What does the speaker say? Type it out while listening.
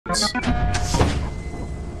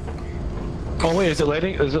Oh wait, is it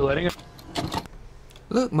letting? Is it letting?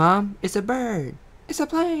 Look, Mom, it's a bird. It's a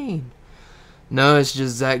plane. No, it's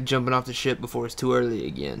just Zach jumping off the ship before it's too early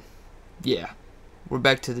again. Yeah, we're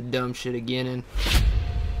back to the dumb shit again, and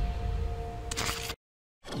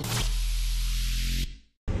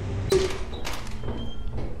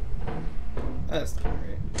that's not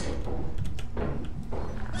right.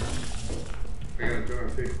 I gotta go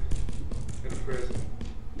and pick in a present.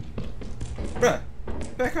 Bruh,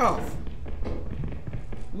 back off.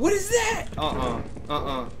 What is that?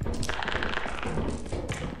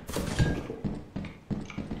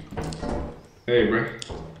 Hey, bro.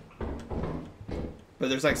 But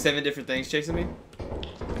there's like 7 different things chasing me?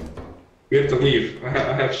 We have to leave. I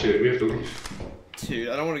have shit. We have to leave. Dude,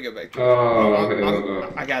 I don't want to go back to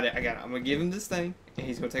Oh, I got it. I'm gonna give him this thing, and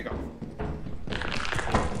he's gonna take off.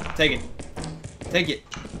 Take it. Take it.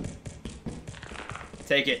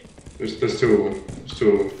 Take it. There's 2 of them. There's 2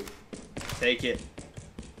 of them. Take it.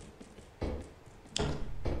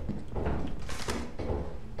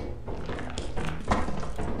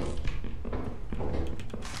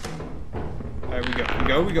 Alright,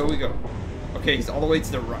 we go. Okay, he's all the way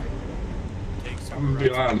to the right. I'm gonna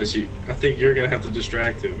be honest, I think you're gonna have to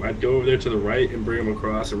distract him. I'd go over there to the right and bring him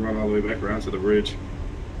across and run all the way back around to the bridge.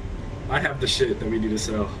 I have the shit that we need to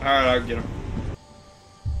sell. Alright, I'll get him.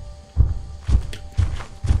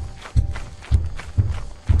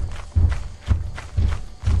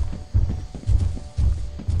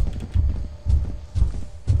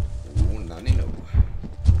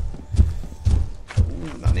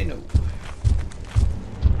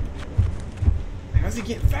 How's he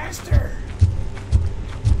getting faster?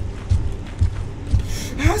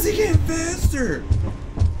 How's he getting faster?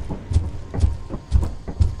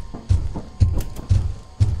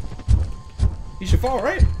 He should fall,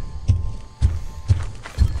 right?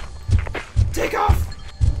 Take off!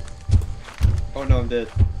 Oh no, I'm dead.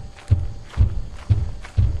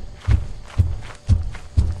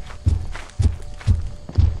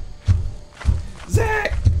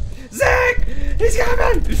 Zach! Zach! He's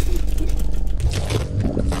coming!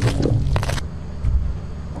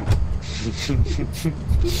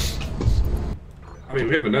 I mean,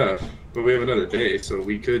 we have enough, but we have another day, so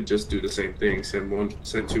we could just do the same thing.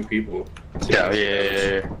 Send 2 people. Yeah.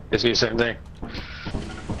 It's the same thing.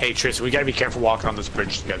 Hey Tristan, we gotta be careful walking on this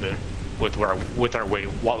bridge together with our weight.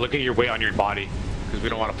 Look at your weight on your body, because we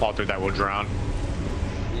don't want to fall through that. We'll drown.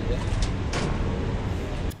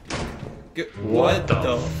 Yeah. What the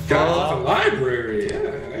Guys, fuck? the library,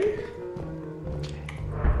 yeah.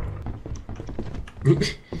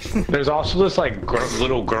 There's also this like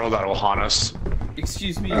little girl that'll haunt us.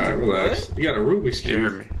 Excuse me. Alright, relax. What? You got a Rubik's You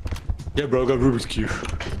heard Cube. me? Yeah, bro, I got Rubik's Cube.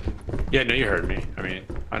 Yeah, no, you heard me. I mean,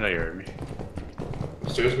 I know you heard me.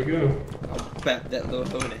 Upstairs we go. I'll bat that little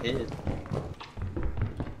hoe in the head.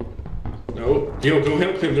 No. Yo, go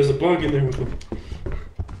help him. There's a bug in there with him.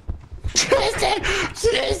 Tristan!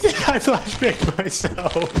 I flashbanged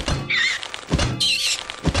myself.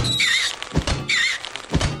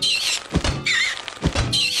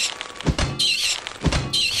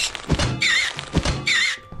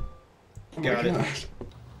 Got it.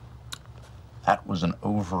 That was an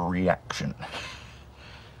overreaction.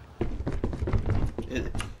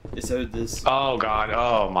 So this. Oh god,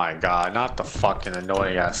 oh my god, not the fucking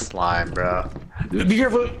annoying ass slime, bro. Be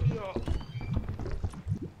careful!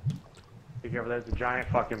 Be careful, there's a giant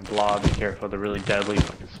fucking blob. Be careful, the really deadly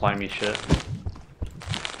fucking slimy shit.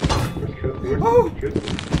 Oh!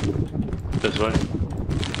 This way.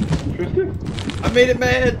 Tristan? I made it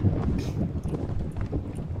mad!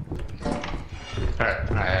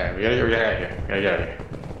 Alright, we gotta get out of here. We gotta get out of here.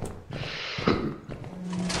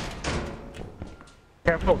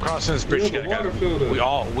 Careful crossing this bridge together, guys. We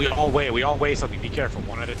all weigh something. Be careful,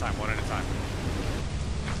 one at a time.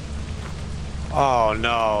 Oh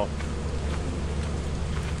no.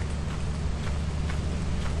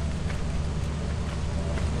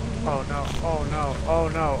 Oh no, oh no, oh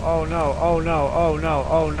no, oh no, oh no, oh no,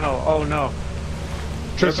 oh no, oh no.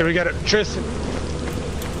 Tristan, we got it. Tristan.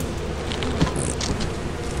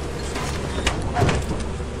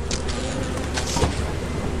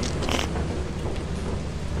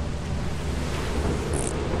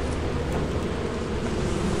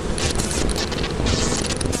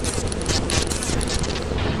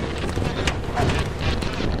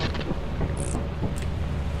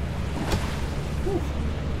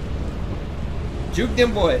 Juke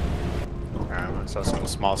them, boy. Alright, let's sell some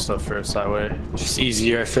small stuff first that way. Just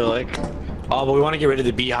easier, I feel like. Oh, but we want to get rid of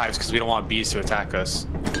the beehives because we don't want bees to attack us.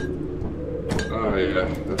 Oh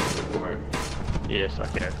yeah, that's the point. Yes,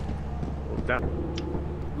 okay.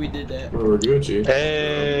 We did that. We're Gucci.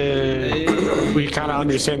 Hey, Hey. we kind of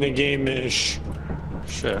understand the game-ish.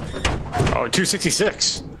 Shit. Oh,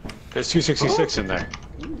 266. There's 266 in there.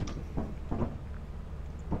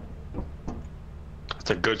 That's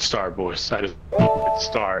a good start, boys. That is a good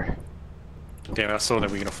start. Damn, that's so that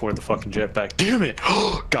we can afford the fucking jetpack. Damn it!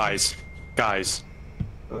 Guys.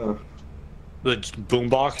 The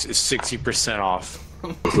boombox is 60% off.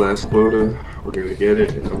 Last quota, we're gonna get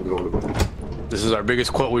it, and I'm going to bed. This is our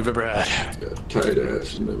biggest quote we've ever had. Got tight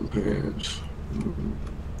ass in them pants.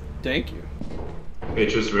 Thank you. Hey,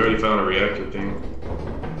 Tristan, we already found a reactor thing.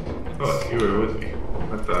 Oh, you were with me.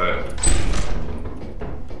 I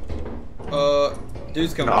thought.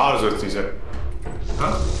 Dude's coming. No, I was with you, sir.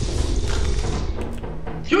 Huh?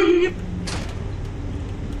 Yo.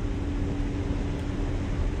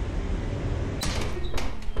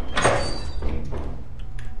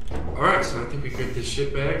 Alright, so I think we get this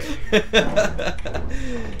shit back.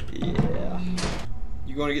 Yeah.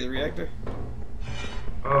 You going to get the reactor?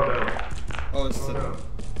 Oh no. Oh, it's Oh no.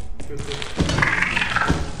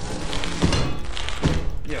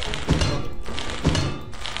 Yeah.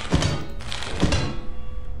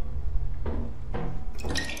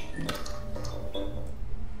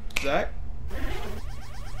 Zach?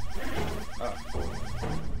 Oh.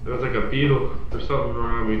 There was like a beetle or something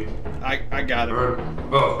around me. I got him.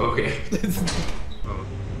 Oh, okay. Oh.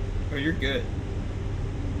 Oh, you're good.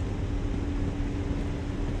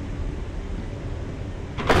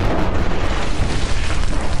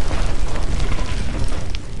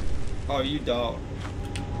 Oh, you dog.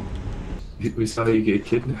 We saw you get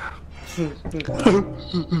kidnapped. No.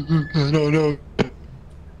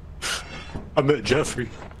 I met Jeffrey.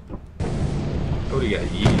 Oh, he got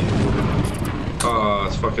yeeted. Oh,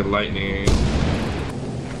 it's fucking lightning.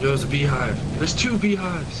 Yo, there's a beehive. There's 2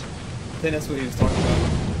 beehives. I think that's what he was talking about.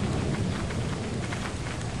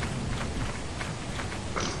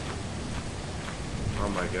 Oh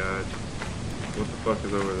my god. What the fuck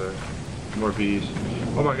is over there? More bees.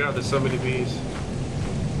 Oh my god, there's so many bees.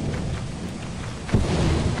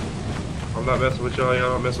 I'm not messing with y'all,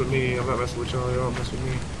 y'all don't mess with me. I'm not messing with y'all, y'all don't mess with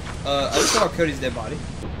me. I just saw Cody's dead body.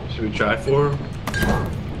 Should we try for him?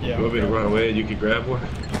 Yeah. You want me to run away and you can grab one?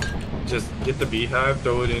 Just get the beehive,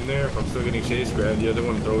 throw it in there. If I'm still getting chased, grab the other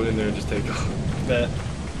one, throw it in there, and just take off. Bet.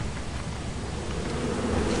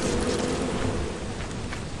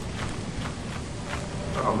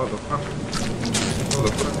 Oh, motherfucker.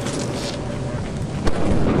 Motherfucker.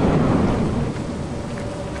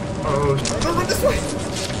 Oh, shit. No, run this way!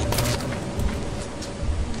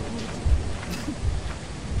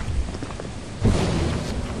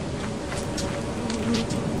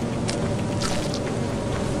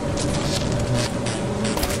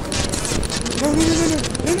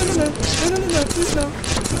 No, please no.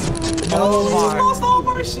 Oh my. Lost all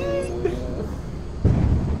my shit.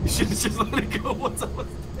 You should just let it go once I was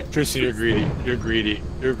there. Tristan, you're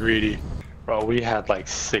greedy. Bro, we had like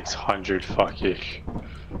 600 fucking.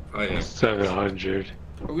 Oh, yeah. 700.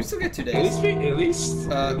 Oh, we still get 2 At days. least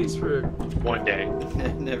for, One day.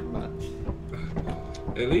 Never mind.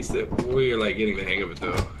 at least that we're like getting the hang of it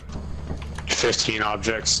though. 15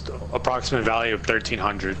 objects, approximate value of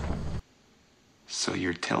 1,300. So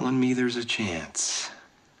you're telling me there's a chance?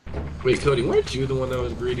 Wait, Cody, weren't you the one that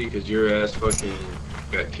was greedy? Cause your ass fucking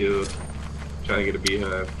got killed trying to get a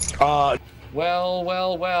beehive.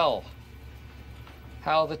 Well.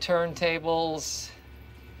 How the turntables?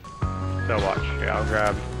 So watch. Yeah, I'll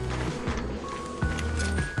grab.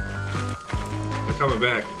 They're coming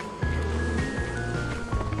back.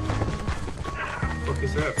 What the fuck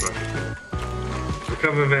is that fucking? They're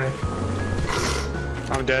coming back.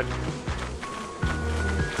 I'm dead.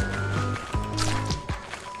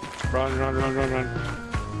 Run.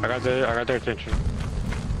 I got their attention.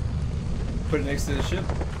 Put it next to the ship.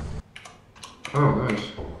 Oh, nice.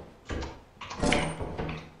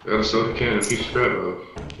 Got a soda can and a piece of scrap metal.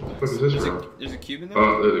 What the fuck is this from? There's a cube in there?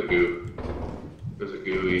 Oh, there's a goo. There's a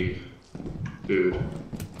gooey dude.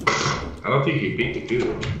 I don't think he beat the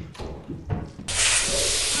goo.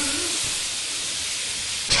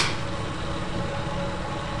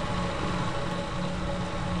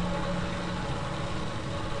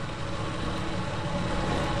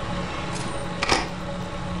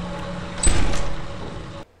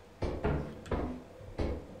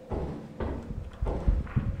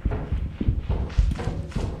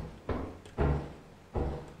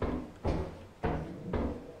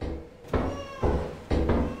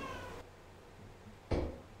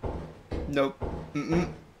 Nope. Mm-mm.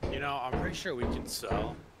 You know, I'm pretty sure we can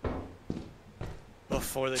sell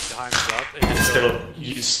before the time's up and still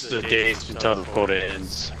use the days until the quota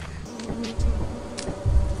ends.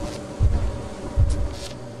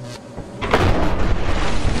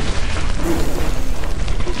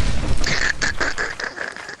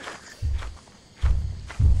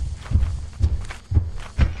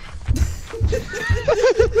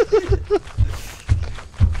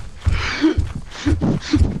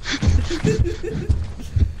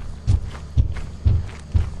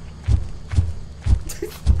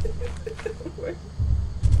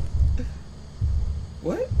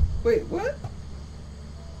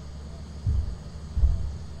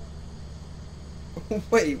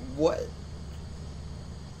 Wait, what?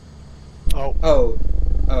 Oh. Oh.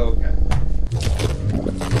 Oh, okay.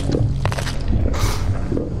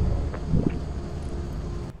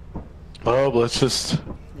 Oh, let's just...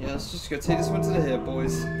 Yeah, let's just go take this one to the head,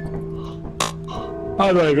 boys.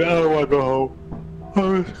 I don't want to go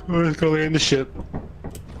home. We're just gonna land the ship.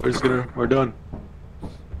 We're done.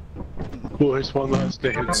 Boys, one last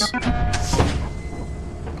dance.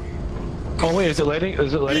 Oh wait, is it letting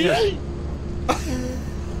us?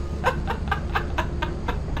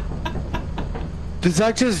 Did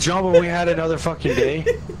Zach just jump when we had another fucking day?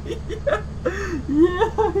 Yeah,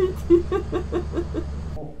 I did.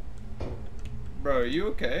 Bro, are you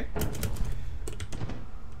okay?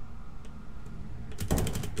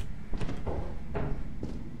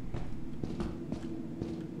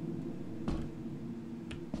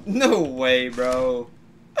 No way, bro.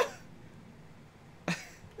 I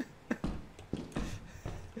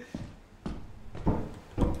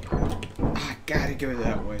gotta go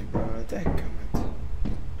that way, bro. Dadgummit.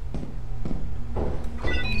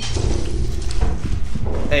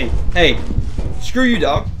 Hey, screw you,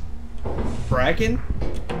 dog. Bracken?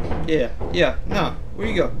 Yeah, no. Where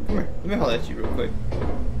you go? Come here. Let me holler at you real quick.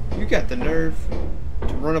 You got the nerve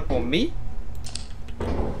to run up on me?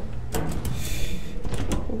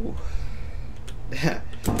 Ooh. That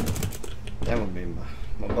one made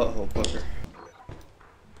my butthole pucker.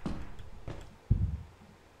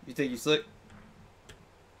 You think you slick?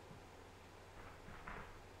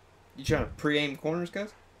 You trying to pre-aim corners,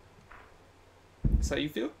 guys? That's how you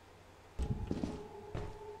feel?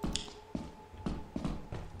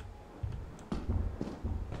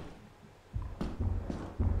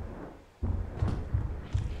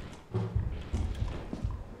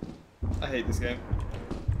 I hate this game.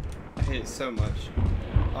 I hate it so much.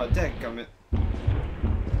 Oh, dadgummit.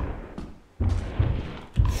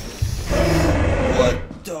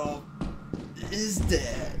 What the is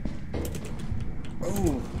that?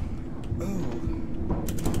 Oh.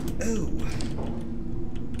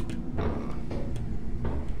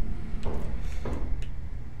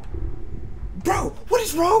 Bro, what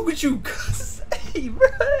is wrong with you? Hey, bro,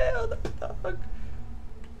 hell the fuck?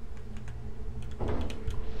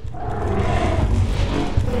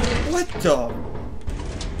 What the?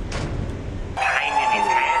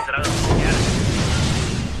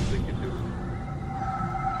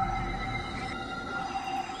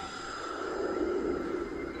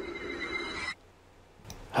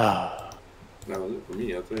 That was it for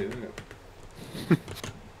me, I'll tell you that.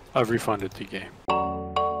 I've refunded the game.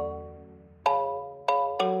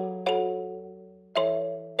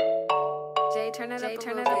 Jay, turn it up a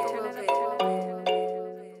little bit.